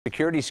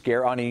Security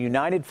scare on a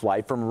United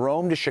flight from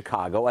Rome to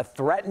Chicago. A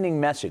threatening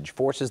message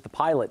forces the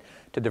pilot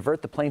to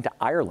divert the plane to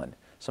Ireland.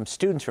 Some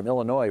students from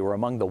Illinois were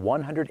among the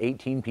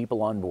 118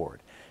 people on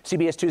board.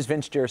 CBS 2's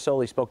Vince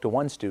Girasoli spoke to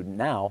one student,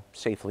 now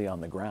safely on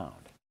the ground.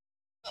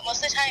 But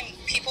most of the time,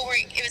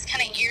 it was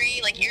kind of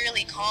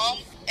eerily calm.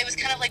 It was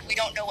kind of like we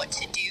don't know what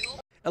to do.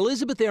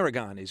 Elizabeth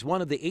Aragon is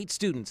one of the 8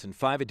 students and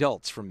 5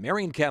 adults from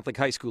Marian Catholic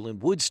High School in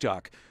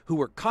Woodstock who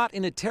were caught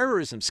in a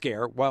terrorism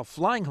scare while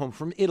flying home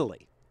from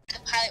Italy. The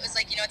pilot was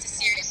like, it's a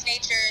serious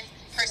nature.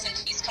 Person,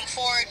 please come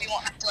forward. We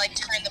won't have to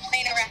turn the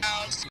plane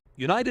around.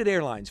 United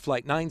Airlines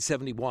Flight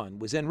 971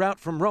 was en route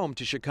from Rome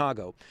to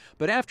Chicago,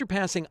 but after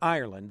passing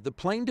Ireland, the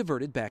plane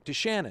diverted back to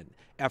Shannon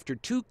after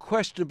 2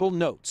 questionable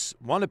notes,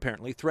 one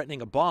apparently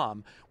threatening a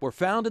bomb, were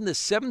found in the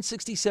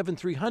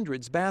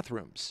 767-300's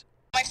bathrooms.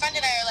 My friend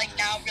and I are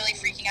now really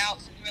freaking out.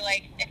 We're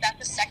like, if that's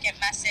the second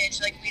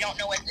message, we don't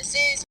know what this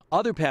is.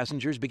 Other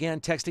passengers began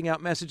texting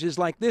out messages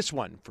like this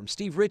one from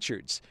Steve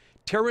Richards.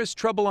 Terrorist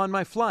trouble on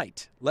my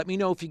flight. Let me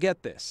know if you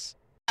get this.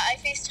 I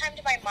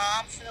FaceTimed my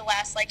mom for the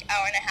last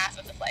hour and a half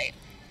of the flight.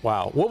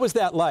 Wow. What was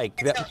that like?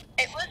 So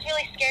it was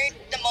really scary.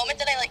 The moment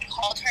that I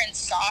called her and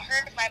saw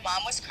her, my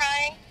mom was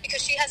crying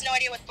because she has no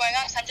idea what's going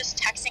on. So I'm just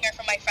texting her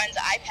from my friend's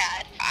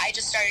iPad. I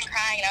just started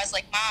crying and I was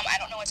like, Mom, I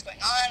don't know what's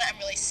going on. I'm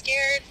really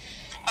scared.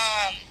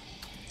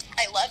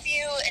 I love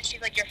you. And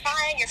she's like, you're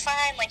fine, you're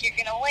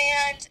gonna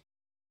land.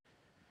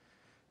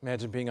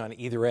 Imagine being on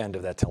either end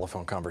of that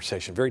telephone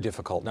conversation. Very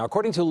difficult. Now,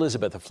 according to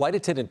Elizabeth, a flight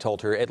attendant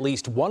told her at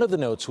least one of the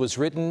notes was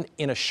written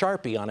in a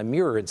Sharpie on a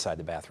mirror inside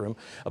the bathroom.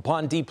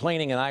 Upon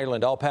deplaning in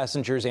Ireland, all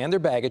passengers and their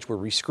baggage were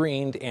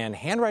rescreened and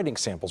handwriting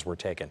samples were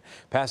taken.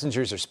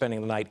 Passengers are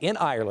spending the night in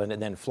Ireland and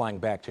then flying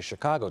back to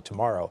Chicago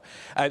tomorrow.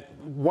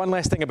 One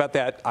last thing about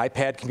that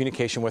iPad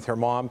communication with her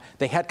mom.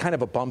 They had kind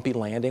of a bumpy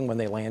landing when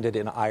they landed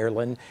in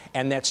Ireland,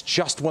 and that's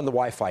just when the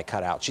Wi-Fi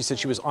cut out. She said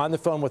she was on the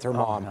phone with her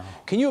mom. No.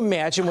 Can you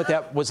imagine what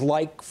that was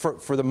like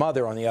for the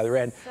mother on the other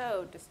end?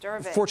 So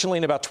disturbing. Fortunately,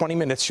 in about 20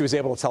 minutes, she was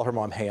able to tell her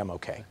mom, hey, I'm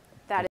okay.